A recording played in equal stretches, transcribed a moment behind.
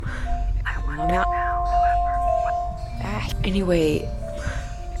Anyway,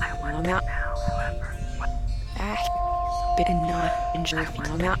 I'm out. Bit and not injured.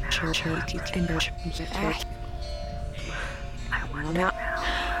 I'm out. Church you can rush. I'm out.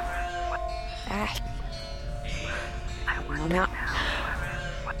 I'm out.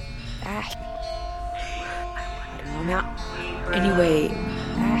 I'm out. Anyway,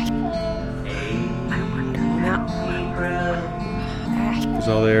 I'm out. Because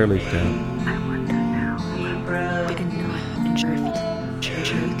all the air leaked out.